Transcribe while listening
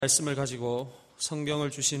말씀을 가지고 성경을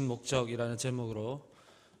주신 목적이라는 제목으로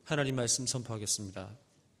하나님 말씀 선포하겠습니다.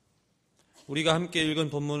 우리가 함께 읽은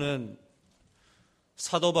본문은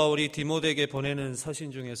사도 바울이 디모데에게 보내는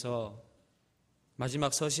서신 중에서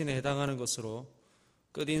마지막 서신에 해당하는 것으로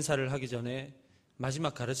끝인사를 하기 전에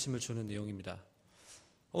마지막 가르침을 주는 내용입니다.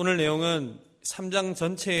 오늘 내용은 3장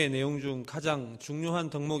전체의 내용 중 가장 중요한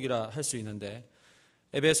덕목이라 할 수 있는데,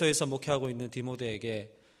 에베소에서 목회하고 있는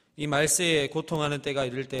디모데에게 이 말세에 고통하는 때가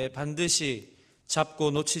이를 때 반드시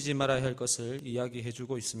잡고 놓치지 말아야 할 것을 이야기해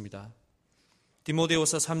주고 있습니다.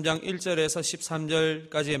 디모데후서 3장 1절에서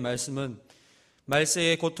 13절까지의 말씀은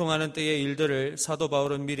말세에 고통하는 때의 일들을 사도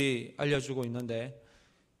바울은 미리 알려주고 있는데,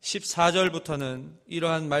 14절부터는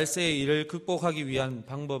이러한 말세의 일을 극복하기 위한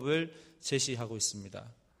방법을 제시하고 있습니다.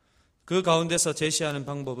 그 가운데서 제시하는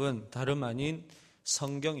방법은 다름 아닌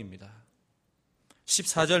성경입니다.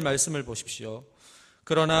 14절 말씀을 보십시오.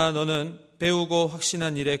 그러나 너는 배우고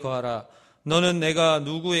확신한 일에 거하라. 너는 내가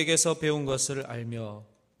누구에게서 배운 것을 알며.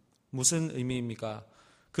 무슨 의미입니까?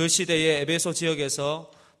 그 시대의 에베소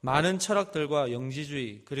지역에서 많은 철학들과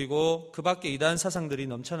영지주의 그리고 그 밖에 이단 사상들이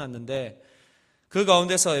넘쳐났는데, 그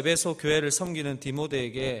가운데서 에베소 교회를 섬기는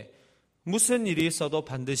디모데에게 무슨 일이 있어도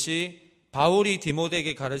반드시 바울이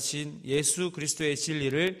디모데에게 가르친 예수 그리스도의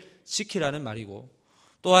진리를 지키라는 말이고,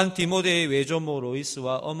 또한 디모데의 외조모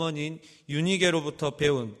로이스와 어머니인 유니게로부터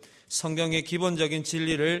배운 성경의 기본적인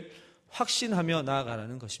진리를 확신하며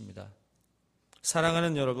나아가라는 것입니다.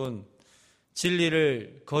 사랑하는 여러분,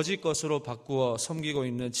 진리를 거짓 것으로 바꾸어 섬기고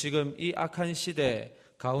있는 지금 이 악한 시대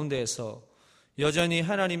가운데에서 여전히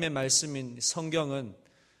하나님의 말씀인 성경은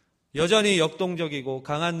여전히 역동적이고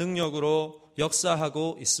강한 능력으로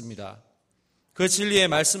역사하고 있습니다. 그 진리의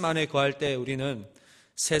말씀 안에 거할 때 우리는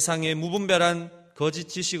세상의 무분별한 거짓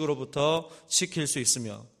지식으로부터 지킬 수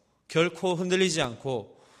있으며 결코 흔들리지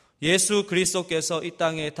않고 예수 그리스도께서 이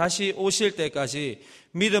땅에 다시 오실 때까지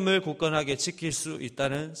믿음을 굳건하게 지킬 수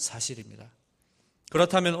있다는 사실입니다.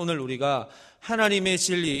 그렇다면 오늘 우리가 하나님의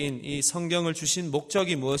진리인 이 성경을 주신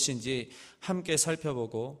목적이 무엇인지 함께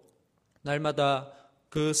살펴보고, 날마다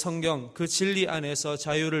그 성경, 그 진리 안에서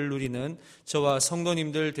자유를 누리는 저와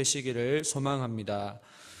성도님들 되시기를 소망합니다.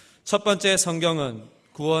 첫 번째, 성경은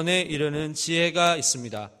구원에 이르는 지혜가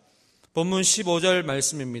있습니다. 본문 15절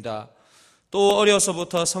말씀입니다. 또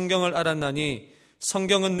어려서부터 성경을 알았나니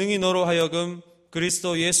성경은 능히 너로 하여금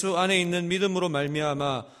그리스도 예수 안에 있는 믿음으로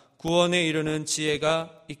말미암아 구원에 이르는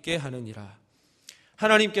지혜가 있게 하느니라.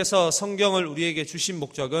 하나님께서 성경을 우리에게 주신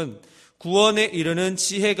목적은 구원에 이르는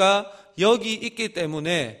지혜가 여기 있기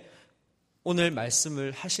때문에 오늘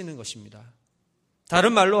말씀을 하시는 것입니다.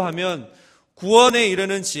 다른 말로 하면 구원에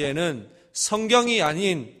이르는 지혜는 성경이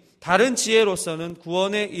아닌 다른 지혜로서는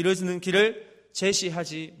구원에 이르는 길을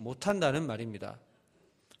제시하지 못한다는 말입니다.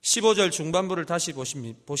 15절 중반부를 다시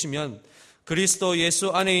보시면 그리스도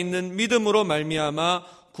예수 안에 있는 믿음으로 말미암아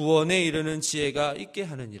구원에 이르는 지혜가 있게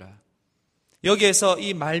하느니라. 여기에서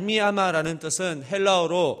이 말미암아라는 뜻은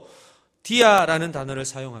헬라어로 디아라는 단어를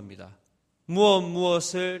사용합니다.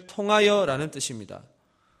 무엇을 통하여라는 뜻입니다.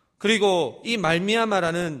 그리고 이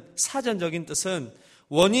말미암아라는 사전적인 뜻은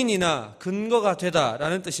원인이나 근거가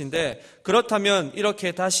되다라는 뜻인데, 그렇다면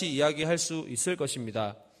이렇게 다시 이야기할 수 있을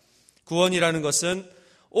것입니다. 구원이라는 것은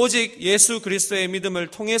오직 예수 그리스도의 믿음을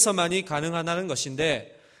통해서만이 가능하다는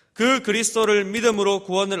것인데, 그 그리스도를 믿음으로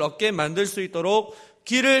구원을 얻게 만들 수 있도록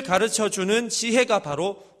길을 가르쳐주는 지혜가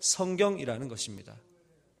바로 성경이라는 것입니다.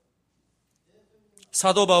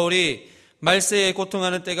 사도 바울이 말세에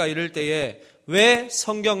고통하는 때가 이를 때에 왜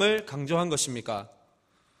성경을 강조한 것입니까?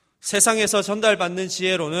 세상에서 전달받는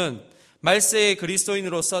지혜로는 말세의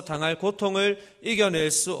그리스도인으로서 당할 고통을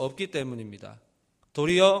이겨낼 수 없기 때문입니다.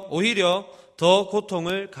 오히려 더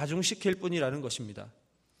고통을 가중시킬 뿐이라는 것입니다.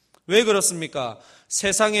 왜 그렇습니까?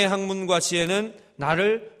 세상의 학문과 지혜는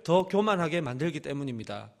나를 더 교만하게 만들기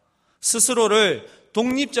때문입니다. 스스로를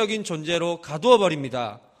독립적인 존재로 가두어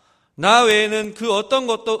버립니다. 나 외에는 그 어떤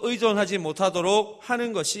것도 의존하지 못하도록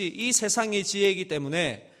하는 것이 이 세상의 지혜이기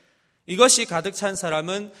때문에 이것이 가득 찬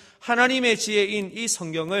사람은 하나님의 지혜인 이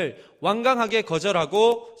성경을 완강하게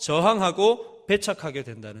거절하고 저항하고 배척하게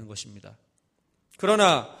된다는 것입니다.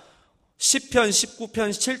 그러나 시편 19편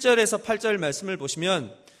 7절에서 8절 말씀을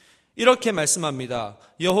보시면 이렇게 말씀합니다.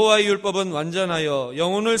 여호와의 율법은 완전하여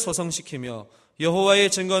영혼을 소성시키며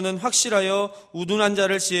여호와의 증거는 확실하여 우둔한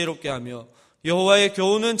자를 지혜롭게 하며 여호와의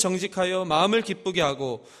교훈은 정직하여 마음을 기쁘게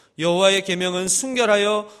하고 여호와의 계명은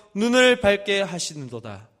순결하여 눈을 밝게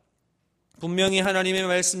하시는도다. 분명히 하나님의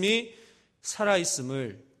말씀이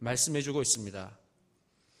살아있음을 말씀해주고 있습니다.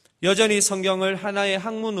 여전히 성경을 하나의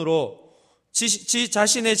학문으로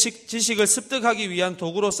자신의 지식을 습득하기 위한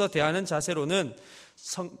도구로서 대하는 자세로는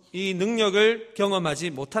이 능력을 경험하지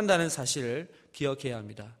못한다는 사실을 기억해야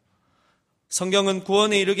합니다. 성경은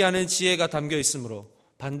구원에 이르게 하는 지혜가 담겨 있으므로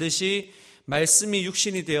반드시 말씀이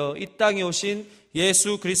육신이 되어 이 땅에 오신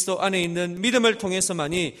예수 그리스도 안에 있는 믿음을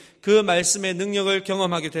통해서만이 그 말씀의 능력을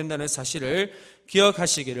경험하게 된다는 사실을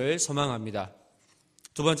기억하시기를 소망합니다.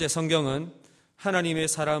 두 번째, 성경은 하나님의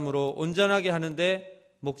사람으로 온전하게 하는데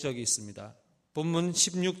목적이 있습니다. 본문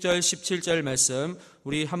 16절, 17절 말씀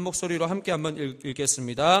우리 한 목소리로 함께 한번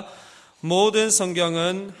읽겠습니다. 모든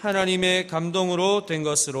성경은 하나님의 감동으로 된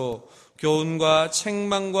것으로 교훈과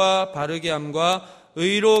책망과 바르게 함과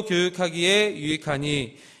의로 교육하기에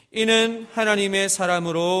유익하니 이는 하나님의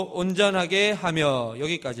사람으로 온전하게 하며.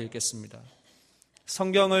 여기까지 읽겠습니다.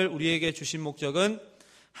 성경을 우리에게 주신 목적은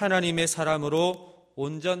하나님의 사람으로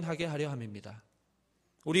온전하게 하려 함입니다.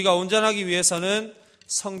 우리가 온전하기 위해서는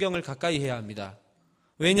성경을 가까이 해야 합니다.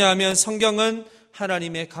 왜냐하면 성경은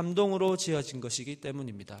하나님의 감동으로 지어진 것이기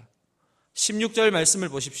때문입니다. 16절 말씀을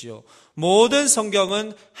보십시오. 모든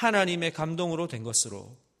성경은 하나님의 감동으로 된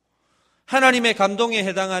것으로. 하나님의 감동에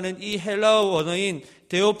해당하는 이 헬라어 원어인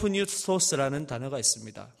데오프니우소스라는 단어가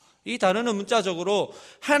있습니다. 이 단어는 문자적으로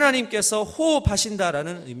하나님께서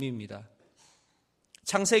호흡하신다라는 의미입니다.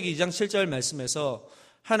 창세기 2장 7절 말씀에서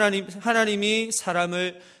하나님이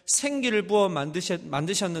사람을 생기를 부어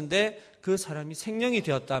만드셨는데 그 사람이 생명이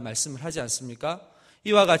되었다 말씀을 하지 않습니까?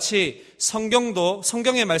 이와 같이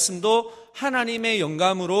성경의 말씀도 하나님의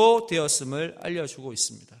영감으로 되었음을 알려주고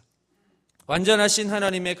있습니다. 완전하신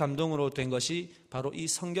하나님의 감동으로 된 것이 바로 이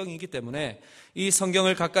성경이기 때문에 이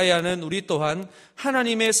성경을 가까이 하는 우리 또한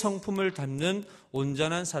하나님의 성품을 담는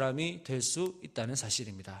온전한 사람이 될 수 있다는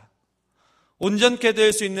사실입니다. 온전케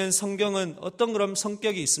될 수 있는 성경은 어떤 그런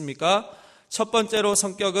성격이 있습니까? 첫 번째로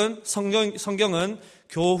성경은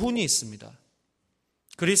교훈이 있습니다.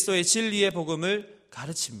 그리스도의 진리의 복음을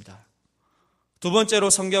가르칩니다. 두 번째로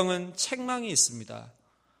성경은 책망이 있습니다.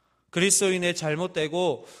 그리스도인의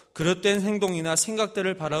잘못되고 그릇된 행동이나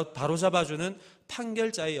생각들을 바로잡아주는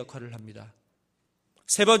판결자의 역할을 합니다.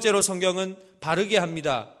 세 번째로 성경은 바르게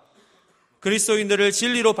합니다. 그리스도인들을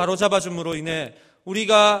진리로 바로잡아줌으로 인해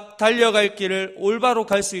우리가 달려갈 길을 올바로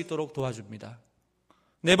갈 수 있도록 도와줍니다.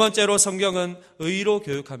 네 번째로 성경은 의로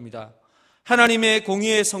교육합니다. 하나님의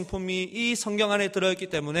공의의 성품이 이 성경 안에 들어있기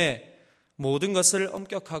때문에 모든 것을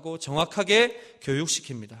엄격하고 정확하게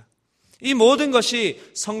교육시킵니다. 이 모든 것이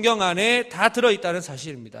성경 안에 다 들어있다는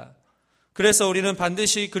사실입니다. 그래서 우리는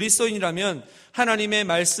반드시 그리스도인이라면 하나님의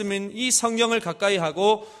말씀인 이 성경을 가까이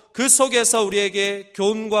하고 그 속에서 우리에게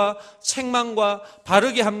교훈과 책망과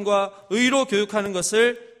바르게 함과 의로 교육하는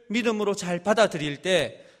것을 믿음으로 잘 받아들일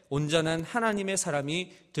때 온전한 하나님의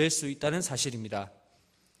사람이 될 수 있다는 사실입니다.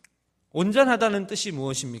 온전하다는 뜻이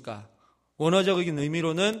무엇입니까? 원어적인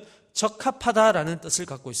의미로는 적합하다라는 뜻을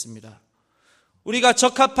갖고 있습니다. 우리가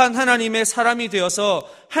적합한 하나님의 사람이 되어서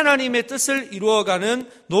하나님의 뜻을 이루어가는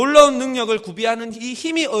놀라운 능력을 구비하는 이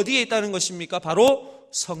힘이 어디에 있다는 것입니까? 바로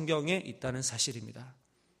성경에 있다는 사실입니다.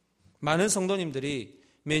 많은 성도님들이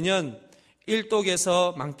매년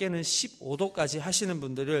 1도에서 많게는 15도까지 하시는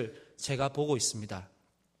분들을 제가 보고 있습니다.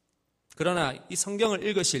 그러나 이 성경을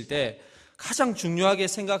읽으실 때 가장 중요하게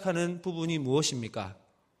생각하는 부분이 무엇입니까?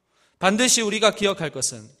 반드시 우리가 기억할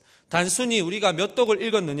것은 단순히 우리가 몇 독을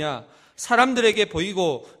읽었느냐, 사람들에게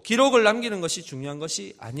보이고 기록을 남기는 것이 중요한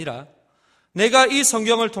것이 아니라 내가 이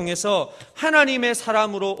성경을 통해서 하나님의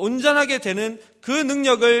사람으로 온전하게 되는 그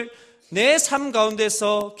능력을 내 삶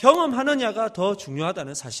가운데서 경험하느냐가 더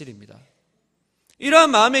중요하다는 사실입니다.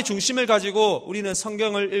 이러한 마음의 중심을 가지고 우리는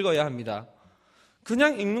성경을 읽어야 합니다.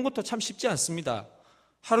 그냥 읽는 것도 참 쉽지 않습니다.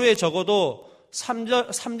 하루에 적어도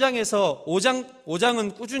 3장에서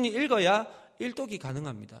 5장은 꾸준히 읽어야 1독이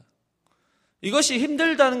가능합니다. 이것이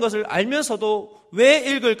힘들다는 것을 알면서도 왜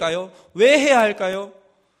읽을까요? 왜 해야 할까요?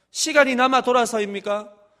 시간이 남아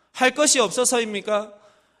돌아서입니까? 할 것이 없어서입니까?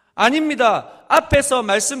 아닙니다. 앞에서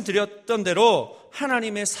말씀드렸던 대로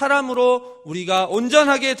하나님의 사람으로 우리가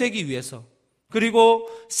온전하게 되기 위해서, 그리고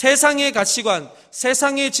세상의 가치관,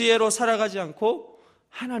 세상의 지혜로 살아가지 않고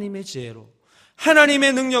하나님의 지혜로,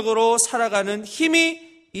 하나님의 능력으로 살아가는 힘이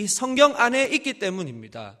이 성경 안에 있기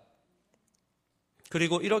때문입니다.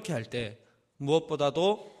 그리고 이렇게 할 때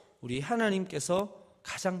무엇보다도 우리 하나님께서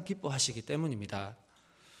가장 기뻐하시기 때문입니다.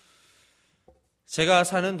 제가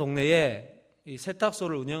사는 동네에 이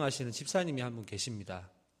세탁소를 운영하시는 집사님이 한 분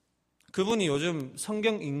계십니다. 그분이 요즘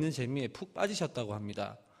성경 읽는 재미에 푹 빠지셨다고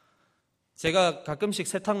합니다. 제가 가끔씩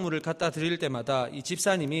세탁물을 갖다 드릴 때마다 이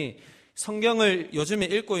집사님이 성경을 요즘에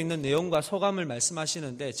읽고 있는 내용과 소감을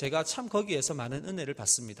말씀하시는데 제가 참 거기에서 많은 은혜를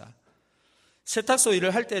받습니다. 세탁소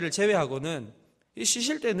일을 할 때를 제외하고는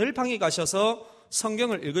쉬실 때 늘 방에 가셔서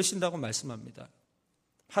성경을 읽으신다고 말씀합니다.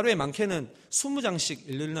 하루에 많게는 20장씩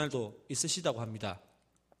읽는 날도 있으시다고 합니다.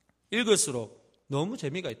 읽을수록 너무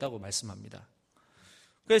재미가 있다고 말씀합니다.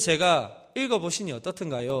 그래서 제가 읽어보시니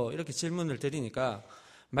어떻든가요? 이렇게 질문을 드리니까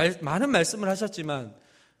많은 말씀을 하셨지만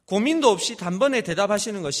고민도 없이 단번에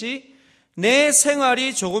대답하시는 것이 내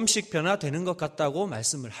생활이 조금씩 변화되는 것 같다고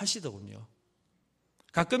말씀을 하시더군요.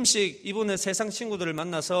 가끔씩 이분은 세상 친구들을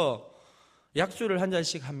만나서 약주를 한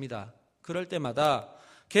잔씩 합니다. 그럴 때마다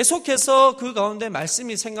계속해서 그 가운데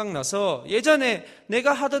말씀이 생각나서 예전에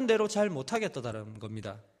내가 하던 대로 잘 못하겠다는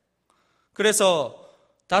겁니다. 그래서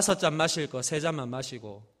 5잔 마실 거 3잔만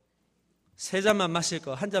마시고 3잔만 마실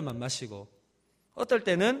거 1잔만 마시고 어떨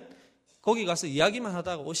때는 거기 가서 이야기만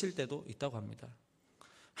하다가 오실 때도 있다고 합니다.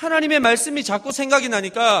 하나님의 말씀이 자꾸 생각이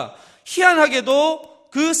나니까 희한하게도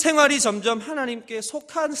그 생활이 점점 하나님께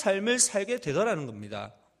속한 삶을 살게 되더라는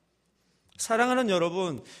겁니다. 사랑하는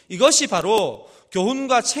여러분, 이것이 바로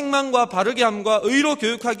교훈과 책망과 바르게 함과 의로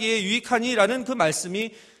교육하기에 유익하니라는 그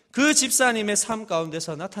말씀이 그 집사님의 삶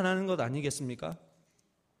가운데서 나타나는 것 아니겠습니까?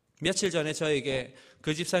 며칠 전에 저에게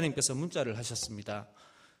그 집사님께서 문자를 하셨습니다.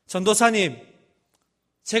 전도사님,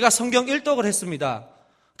 제가 성경 일독을 했습니다.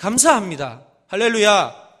 감사합니다.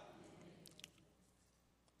 할렐루야.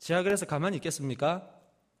 제가 그래서 가만히 있겠습니까?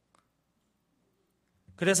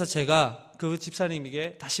 그래서 제가 그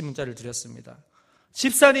집사님에게 다시 문자를 드렸습니다.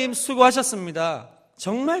 집사님 수고하셨습니다.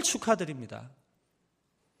 정말 축하드립니다.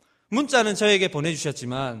 문자는 저에게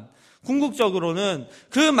보내주셨지만 궁극적으로는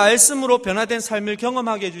그 말씀으로 변화된 삶을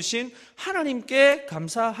경험하게 해주신 하나님께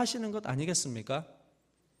감사하시는 것 아니겠습니까?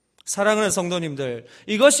 사랑하는 성도님들,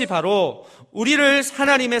 이것이 바로 우리를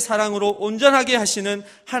하나님의 사랑으로 온전하게 하시는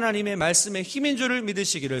하나님의 말씀의 힘인 줄을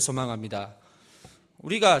믿으시기를 소망합니다.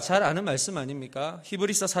 우리가 잘 아는 말씀 아닙니까?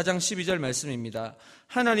 히브리서 4장 12절 말씀입니다.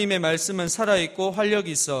 하나님의 말씀은 살아있고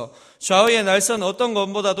활력이 있어 좌우의 날선 어떤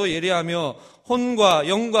것보다도 예리하며 혼과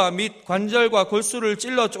영과 및 관절과 골수를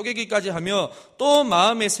찔러 쪼개기까지 하며 또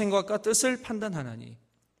마음의 생각과 뜻을 판단하나니.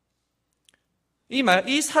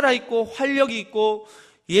 이 살아있고 활력이 있고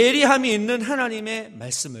예리함이 있는 하나님의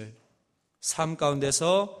말씀을 삶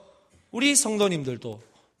가운데서 우리 성도님들도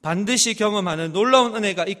반드시 경험하는 놀라운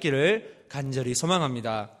은혜가 있기를 간절히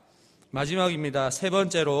소망합니다. 마지막입니다.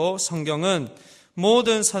 3번째로 성경은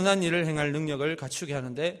모든 선한 일을 행할 능력을 갖추게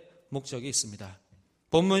하는데 목적이 있습니다.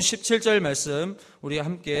 본문 17절 말씀 우리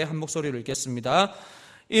함께 한 목소리로 읽겠습니다.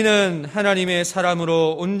 이는 하나님의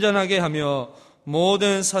사람으로 온전하게 하며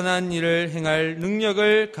모든 선한 일을 행할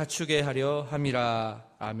능력을 갖추게 하려 함이라.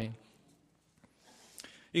 아멘.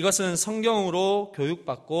 이것은 성경으로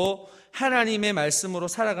교육받고 하나님의 말씀으로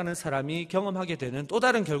살아가는 사람이 경험하게 되는 또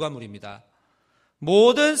다른 결과물입니다.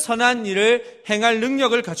 모든 선한 일을 행할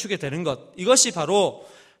능력을 갖추게 되는 것, 이것이 바로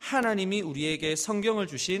하나님이 우리에게 성경을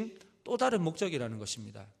주신 또 다른 목적이라는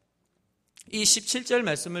것입니다. 이 17절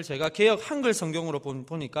말씀을 제가 개역 한글 성경으로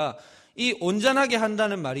보니까 이 온전하게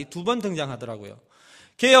한다는 말이 2번 등장하더라고요.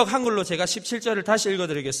 개역 한글로 제가 17절을 다시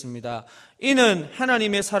읽어드리겠습니다. 이는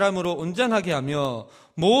하나님의 사람으로 온전하게 하며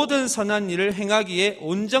모든 선한 일을 행하기에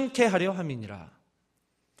온전케 하려 함이니라.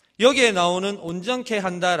 여기에 나오는 온전케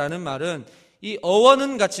한다라는 말은 이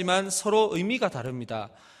어원은 같지만 서로 의미가 다릅니다.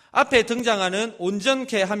 앞에 등장하는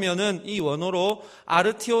온전케 하면은 이 원어로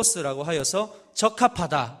아르티오스라고 하여서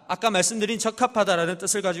적합하다. 아까 말씀드린 적합하다라는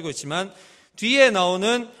뜻을 가지고 있지만 뒤에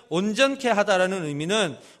나오는 온전케 하다라는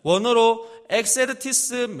의미는 원어로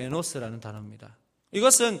엑세르티스 메노스라는 단어입니다.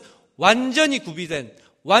 이것은 완전히 구비된,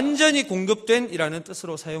 완전히 공급된 이라는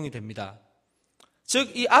뜻으로 사용이 됩니다.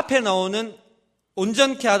 즉, 이 앞에 나오는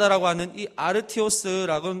온전케 하다라고 하는 이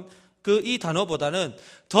아르티오스라고 이 단어보다는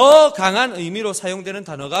더 강한 의미로 사용되는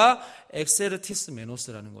단어가 엑세르티스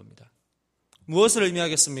메노스라는 겁니다. 무엇을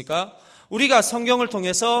의미하겠습니까? 우리가 성경을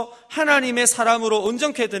통해서 하나님의 사람으로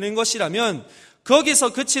온전케 되는 것이라면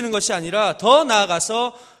거기서 그치는 것이 아니라 더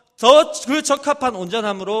나아가서 더 그 적합한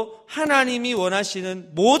온전함으로 하나님이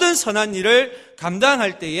원하시는 모든 선한 일을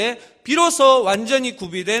감당할 때에 비로소 완전히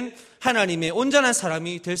구비된 하나님의 온전한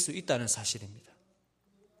사람이 될 수 있다는 사실입니다.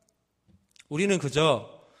 우리는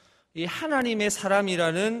그저 이 하나님의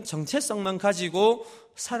사람이라는 정체성만 가지고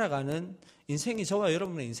살아가는 인생이 저와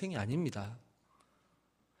여러분의 인생이 아닙니다.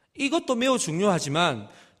 이것도 매우 중요하지만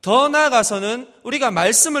더 나아가서는 우리가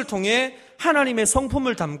말씀을 통해 하나님의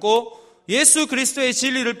성품을 담고 예수 그리스도의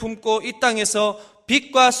진리를 품고 이 땅에서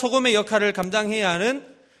빛과 소금의 역할을 감당해야 하는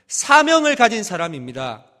사명을 가진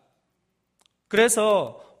사람입니다.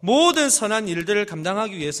 그래서 모든 선한 일들을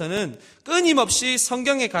감당하기 위해서는 끊임없이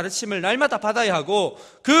성경의 가르침을 날마다 받아야 하고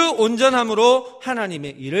그 온전함으로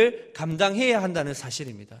하나님의 일을 감당해야 한다는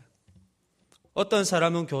사실입니다. 어떤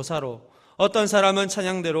사람은 교사로, 어떤 사람은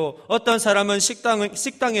찬양대로, 어떤 사람은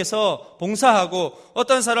식당에서 봉사하고,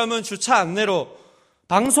 어떤 사람은 주차 안내로,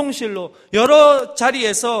 방송실로 여러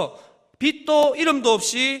자리에서 빛도 이름도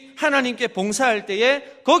없이 하나님께 봉사할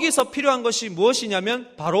때에 거기서 필요한 것이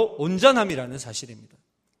무엇이냐면 바로 온전함이라는 사실입니다.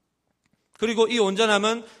 그리고 이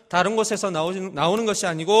온전함은 다른 곳에서 나오는 것이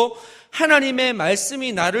아니고 하나님의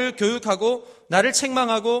말씀이 나를 교육하고 나를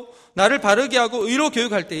책망하고 나를 바르게 하고 의로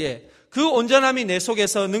교육할 때에 그 온전함이 내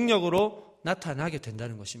속에서 능력으로 나타나게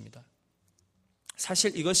된다는 것입니다.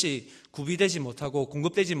 사실 이것이 구비되지 못하고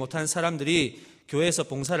공급되지 못한 사람들이 교회에서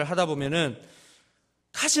봉사를 하다 보면은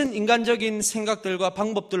가진 인간적인 생각들과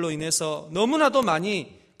방법들로 인해서 너무나도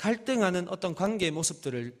많이 갈등하는 어떤 관계의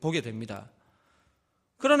모습들을 보게 됩니다.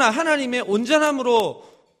 그러나 하나님의 온전함으로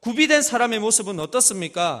구비된 사람의 모습은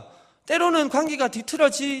어떻습니까? 때로는 관계가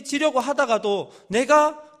뒤틀어지려고 하다가도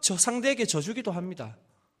내가 저 상대에게 져주기도 합니다.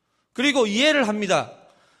 그리고 이해를 합니다.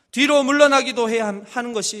 뒤로 물러나기도 해야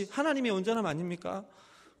하는 것이 하나님의 온전함 아닙니까?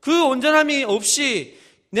 그 온전함이 없이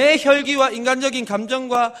내 혈기와 인간적인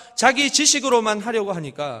감정과 자기 지식으로만 하려고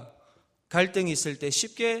하니까 갈등이 있을 때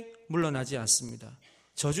쉽게 물러나지 않습니다.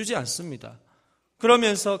 져주지 않습니다.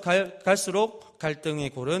 그러면서 갈수록 갈등의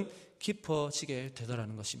골은 깊어지게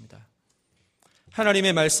되더라는 것입니다.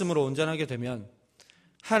 하나님의 말씀으로 온전하게 되면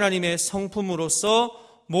하나님의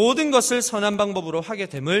성품으로서 모든 것을 선한 방법으로 하게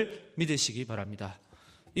됨을 믿으시기 바랍니다.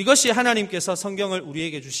 이것이 하나님께서 성경을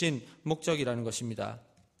우리에게 주신 목적이라는 것입니다.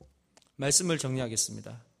 말씀을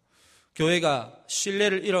정리하겠습니다. 교회가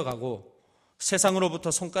신뢰를 잃어가고 세상으로부터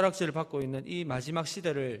손가락질을 받고 있는 이 마지막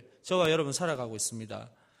시대를 저와 여러분 살아가고 있습니다.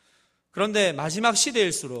 그런데 마지막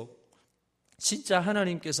시대일수록 진짜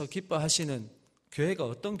하나님께서 기뻐하시는 교회가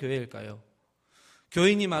어떤 교회일까요?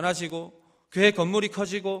 교인이 많아지고 교회 건물이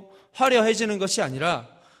커지고 화려해지는 것이 아니라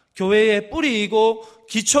교회의 뿌리이고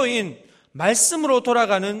기초인 말씀으로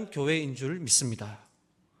돌아가는 교회인 줄 믿습니다.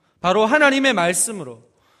 바로 하나님의 말씀으로,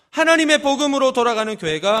 하나님의 복음으로 돌아가는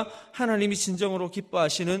교회가 하나님이 진정으로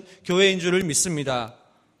기뻐하시는 교회인 줄을 믿습니다.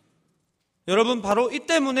 여러분, 바로 이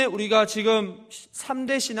때문에 우리가 지금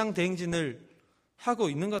 3대 신앙 대행진을 하고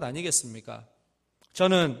있는 것 아니겠습니까?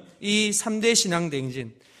 저는 이 3대 신앙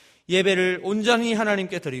대행진, 예배를 온전히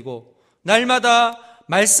하나님께 드리고 날마다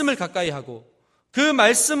말씀을 가까이 하고 그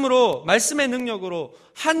말씀으로, 말씀의 능력으로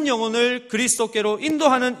한 영혼을 그리스도께로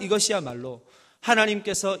인도하는 이것이야말로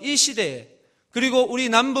하나님께서 이 시대에 그리고 우리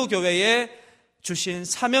남부교회에 주신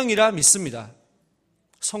사명이라 믿습니다.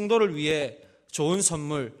 성도를 위해 좋은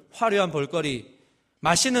선물, 화려한 볼거리,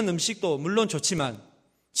 맛있는 음식도 물론 좋지만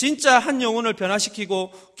진짜 한 영혼을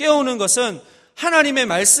변화시키고 깨우는 것은 하나님의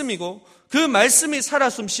말씀이고 그 말씀이 살아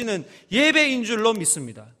숨쉬는 예배인 줄로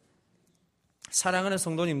믿습니다. 사랑하는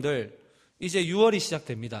성도님들, 이제 6월이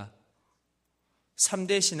시작됩니다.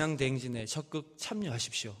 3대 신앙 대행진에 적극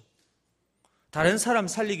참여하십시오. 다른 사람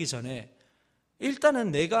살리기 전에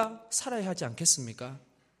일단은 내가 살아야 하지 않겠습니까?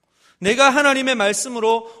 내가 하나님의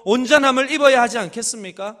말씀으로 온전함을 입어야 하지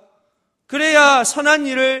않겠습니까? 그래야 선한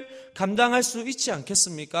일을 감당할 수 있지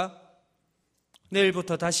않겠습니까?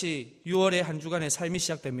 내일부터 다시 6월의 한 주간의 삶이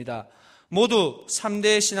시작됩니다. 모두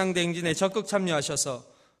 3대 신앙대행진에 적극 참여하셔서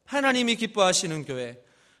하나님이 기뻐하시는 교회,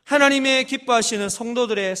 하나님의 기뻐하시는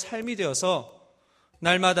성도들의 삶이 되어서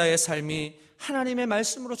날마다의 삶이 하나님의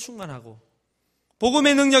말씀으로 충만하고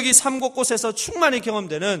복음의 능력이 삶 곳곳에서 충만히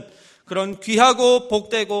경험되는 그런 귀하고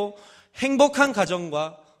복되고 행복한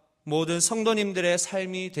가정과 모든 성도님들의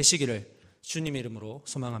삶이 되시기를 주님의 이름으로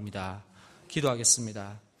소망합니다.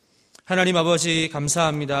 기도하겠습니다. 하나님 아버지,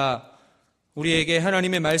 감사합니다. 우리에게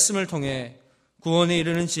하나님의 말씀을 통해 구원에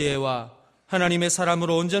이르는 지혜와 하나님의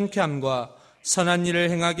사람으로 온전케 함과 선한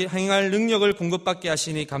일을 행할 능력을 공급받게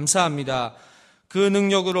하시니 감사합니다. 그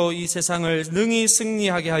능력으로 이 세상을 능히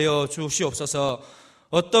승리하게 하여 주시옵소서.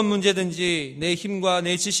 어떤 문제든지 내 힘과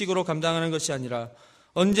내 지식으로 감당하는 것이 아니라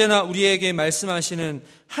언제나 우리에게 말씀하시는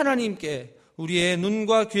하나님께 우리의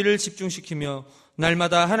눈과 귀를 집중시키며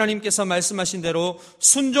날마다 하나님께서 말씀하신 대로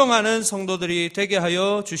순종하는 성도들이 되게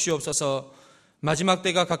하여 주시옵소서. 마지막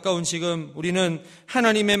때가 가까운 지금 우리는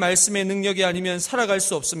하나님의 말씀의 능력이 아니면 살아갈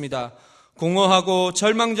수 없습니다. 공허하고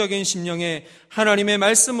절망적인 심령에 하나님의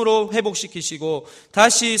말씀으로 회복시키시고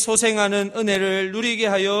다시 소생하는 은혜를 누리게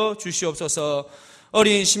하여 주시옵소서.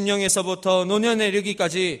 어린 심령에서부터 노년에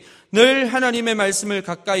이르기까지 늘 하나님의 말씀을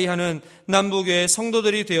가까이 하는 남부교회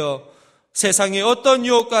성도들이 되어 세상의 어떤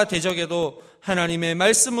유혹과 대적에도 하나님의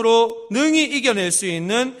말씀으로 능히 이겨낼 수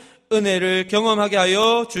있는 은혜를 경험하게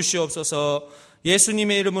하여 주시옵소서.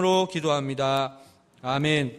 예수님의 이름으로 기도합니다. 아멘.